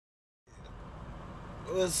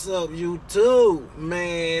What's up, YouTube?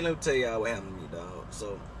 Man, let me tell y'all what happened to me, dog.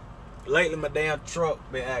 So, lately my damn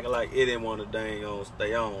truck been acting like it didn't want to dang on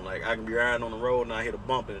stay on. Like, I can be riding on the road and I hit a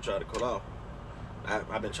bump and try to cut off.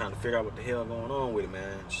 I've been trying to figure out what the hell going on with it,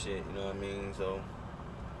 man. Shit, you know what I mean? So,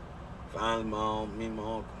 finally, me and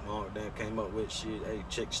my uncle then came up with shit. Hey,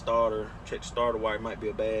 check starter. Check starter wire might be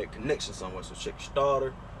a bad connection somewhere. So, check your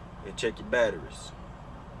starter and check your batteries.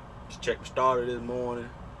 Just check the starter this morning.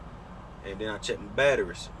 And then I checked my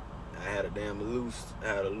batteries. I had a loose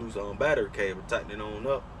battery cable, tightening on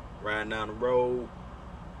up, riding down the road.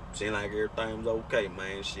 Seemed like everything was okay,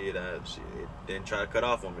 man. Shit, it didn't try to cut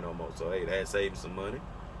off on me no more. So hey, that saved me some money.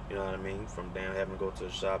 You know what I mean? From damn having to go to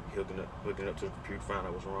the shop, hooking up to the computer, find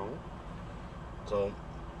out what's wrong. So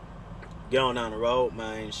get on down the road,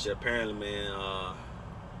 man. Shit, apparently, man,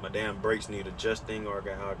 my damn brakes need adjusting, or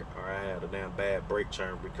I had a damn bad brake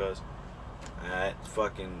churn because I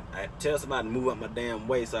tell somebody to move up my damn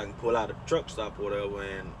way so I can pull out a truck stop or whatever,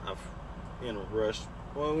 and I'm in a rush.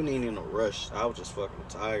 Well, we ain't in a rush. I was just fucking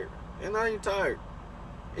tired. And I ain't tired.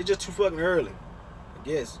 It's just too fucking early, I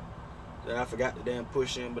guess. That I forgot to damn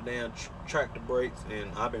push in my damn tractor brakes,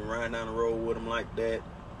 and I've been riding down the road with them like that.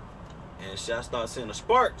 And shit, I start seeing a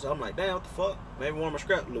spark, so I'm like, damn, what the fuck? Maybe one of my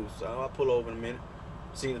straps loose. So I pull over in a minute.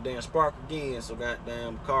 Seen the damn spark again, so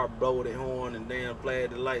goddamn car blowed that horn and damn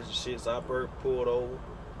flagged the lights and shit. So I pulled over.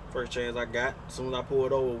 First chance I got. As soon as I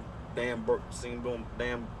pulled over, seen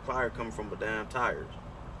damn fire coming from the damn tires.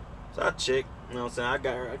 So I checked, you know what I'm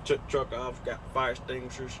saying? I took the truck off, got fire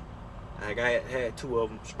extinguishers. I had two of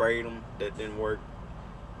them, sprayed them. That didn't work.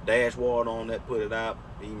 Dash water on that, put it out.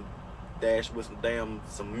 Even dashed with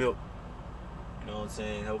some milk. You know what I'm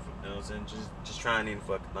saying? Hopefully, you know what I'm saying? Just trying any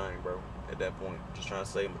fucking thing, bro. At that point, just trying to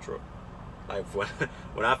save my truck. Like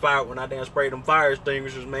when I damn sprayed them fire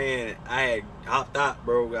extinguishers, man, I had hopped out,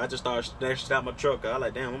 bro. I just started snatching out my truck. I was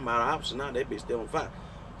like, damn, I'm out of option now. That bitch still on fire.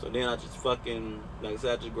 So then I just fucking, like I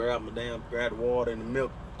said, I just grabbed the water and the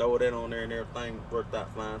milk, throw that on there, and everything worked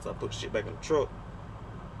out fine. So I put the shit back in the truck.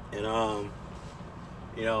 And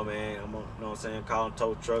you know, man, you know what I'm saying, calling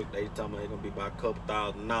tow truck. They told me they're gonna be about a couple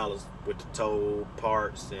 $1,000 with the tow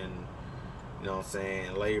parts and, you know what I'm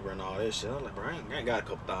saying, labor and all that shit. I was like, bro, I ain't got a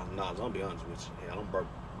couple $1,000. I'm gonna be honest with you. Hell, I'm broke.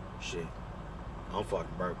 Shit. I'm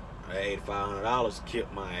fucking broke. $8,500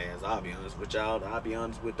 killed my ass. I'll be honest with y'all. I'll be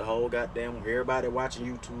honest with the whole goddamn everybody watching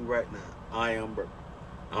YouTube right now. I am broke.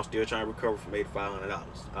 I'm still trying to recover from $8,500.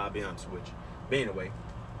 I'll be honest with you. But anyway,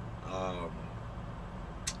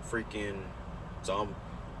 so I'm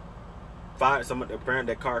fired.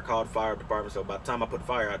 Apparently that car called the fire department. So by the time I put the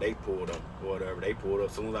fire out, they pulled up or whatever. They pulled up.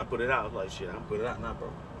 As soon as I put it out, I was like, shit, I'm put it out now, bro.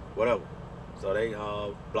 Whatever. So they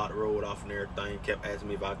blocked the road off and everything. Kept asking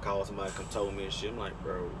me if I could call somebody to come tow me and shit. I'm like,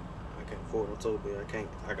 bro, I can't afford no tow bill. I can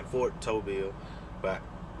afford the tow bill, but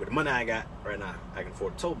with the money I got right now, I can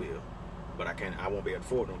afford the tow bill. But I won't be able to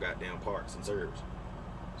afford no goddamn parts and service.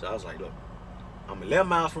 So I was like, look, I'm 11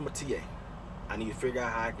 miles from a TA. I need to figure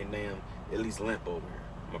out how I can at least limp over here.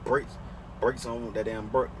 My brakes on that damn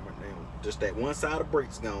brake. Just that one side of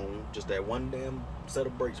brakes gone. Just that one damn set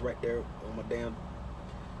of brakes right there on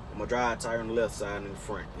my drive tire on the left side and in the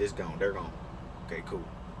front. It's gone. They're gone. Okay, cool.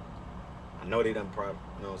 I know they done probably,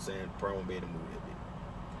 you know what I'm saying, probably won't be able to move that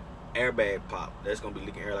bit. Airbag pop. That's gonna be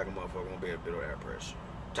leaking air like a motherfucker. Won't be able to build air pressure.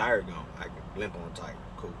 Tire gone. I can limp on the tire.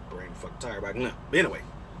 Cool. Bring the fucking tire back limp. But anyway.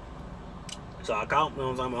 So I called, you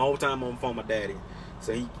know what I'm saying, the whole time on the phone with my daddy.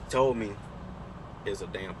 So he told me it's a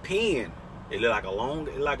damn pin. It look like a little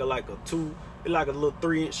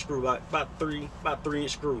 3-inch screw, like about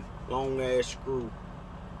 3-inch screw, long ass screw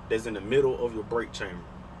that's in the middle of your brake chamber.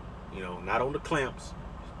 You know, not on the clamps.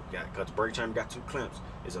 Cause the brake chamber got 2 clamps.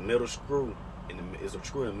 It's a middle screw. It's a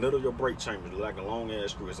screw in the middle of your brake chamber. It's like a long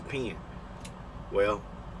ass screw. It's a pin. Well,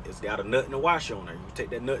 it's got a nut and a washer on there. You take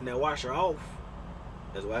that nut and that washer off.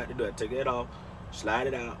 That's what I had to do. I take that off, slide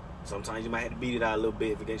it out. Sometimes you might have to beat it out a little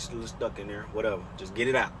bit if it gets still stuck in there. Whatever. Just get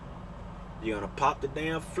it out. You're gonna pop the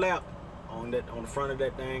damn flap on the front of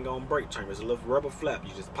that dang on brake chamber. It's a little rubber flap.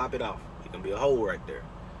 You just pop it off. It's gonna be a hole right there.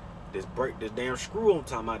 This damn screw on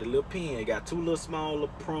top of the little pin, it got 2 little small little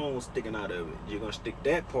prongs sticking out of it. You're gonna stick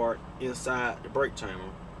that part inside the brake chamber,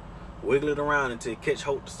 wiggle it around until it catch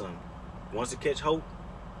hold to something. Once it catch hold,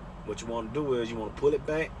 what you want to do is you want to pull it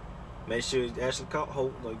back. Make sure it actually caught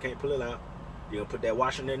hold, so you can't pull it out. You're gonna put that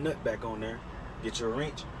washer and that nut back on there. Get your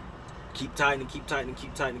wrench. Keep tightening, keep tightening,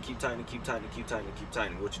 keep tightening, keep tightening, keep tightening, keep tightening, keep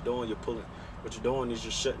tightening. What you're doing, you're pulling. What you're doing is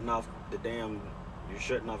you're shutting off the damn. You're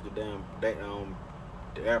shutting off the damn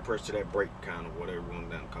the air pressure to that brake, kind of whatever you want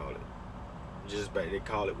to call it. Just back. They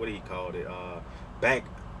call it, what do you call it?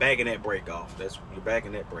 Backing that brake off. You're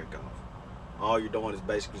backing that brake off. all you're doing is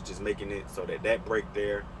basically just making it so that that brake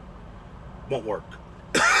there won't work.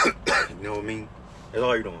 You know what I mean? That's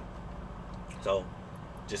all you're doing. So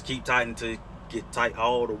just keep tight until it get tight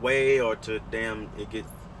all the way, or to damn it gets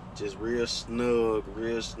just real snug,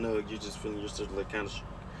 real snug. You just feeling yourself like kind of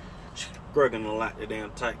struggling a lot, the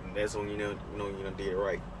damn tight, and that's when you know you done did it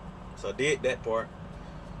right. So I did that part.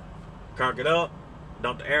 Crank it up,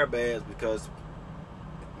 dump the airbags, because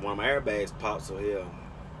one of my airbags popped, so hell,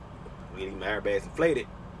 getting my airbags inflated,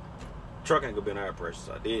 truck ain't gonna be in air pressure,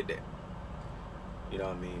 so I did that. You know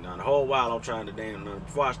what I mean? Now the whole while I'm trying to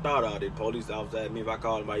before I started out, the police officer asked me if I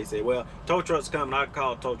called anybody. He said, well, tow truck's coming. I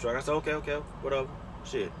called tow truck. I said, okay, whatever.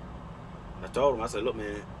 Shit. And I told him, I said, look,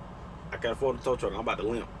 man, I can't afford the tow truck. I'm about to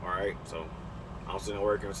limp, all right? So I'm sitting there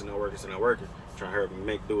working, trying to hurry me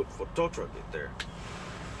make do it before the tow truck get there.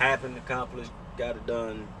 Happened, accomplished, got it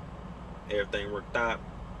done. Everything worked out.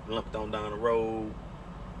 Limped on down the road.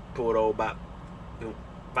 Pulled over about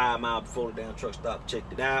 5 miles before the damn truck stopped.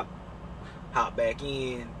 Checked it out. Hop back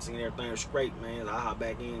in, seen everything was straight, man. I hop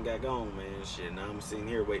back in, got gone, man. Shit, now I'm sitting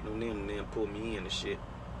here waiting on them and then pull me in and shit.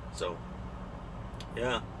 So,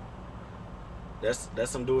 yeah, that's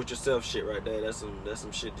some do-it-yourself shit right there. That's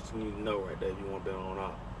some shit that you need to know right there if you want to be on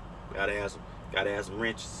out. Gotta have some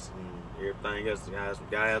wrenches and everything else.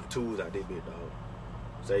 Gotta have tools out there, big dog.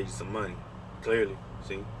 Save you some money. Clearly,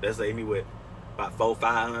 see, that saved me with about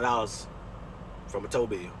 $400-500 from a tow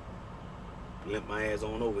bill. Limp my ass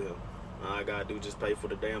on over here. All I gotta do is just pay for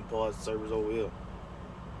the damn parts service over here.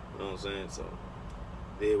 You know what I'm saying? So,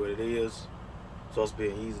 it is what it is. Supposed to be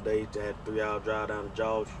an easy day. To have a 3-hour drive down to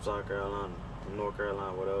Georgia from South Carolina, from North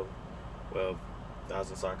Carolina, whatever. Well, I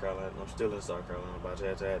was in South Carolina. I'm still in South Carolina, but I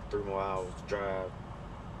had to have 3 more hours to drive.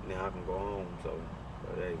 Now I can go home. So,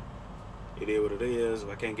 but hey, it is what it is. If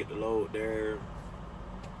I can't get the load there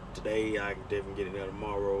today, I can definitely get it there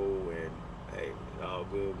tomorrow. And hey, it's all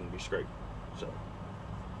good. We're gonna be straight. So.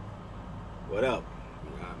 What up? You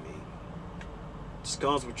know what I mean? Just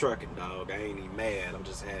comes with trucking, dog. I ain't even mad. I'm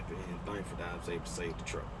just happy and thankful that I was able to save the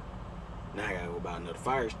truck. Now I gotta go buy another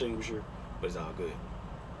fire extinguisher, but it's all good.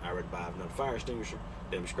 I already buy another fire extinguisher,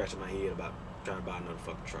 then I'm scratching my head about trying to buy another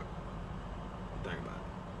fucking truck. Think about it.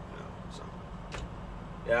 You know, so.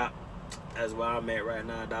 Yeah, that's where I'm at right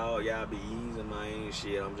now, dog. Y'all be easing my ain't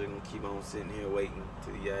shit. I'm just gonna keep on sitting here waiting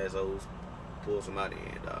till you assholes pull somebody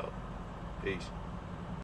in, dog. Peace.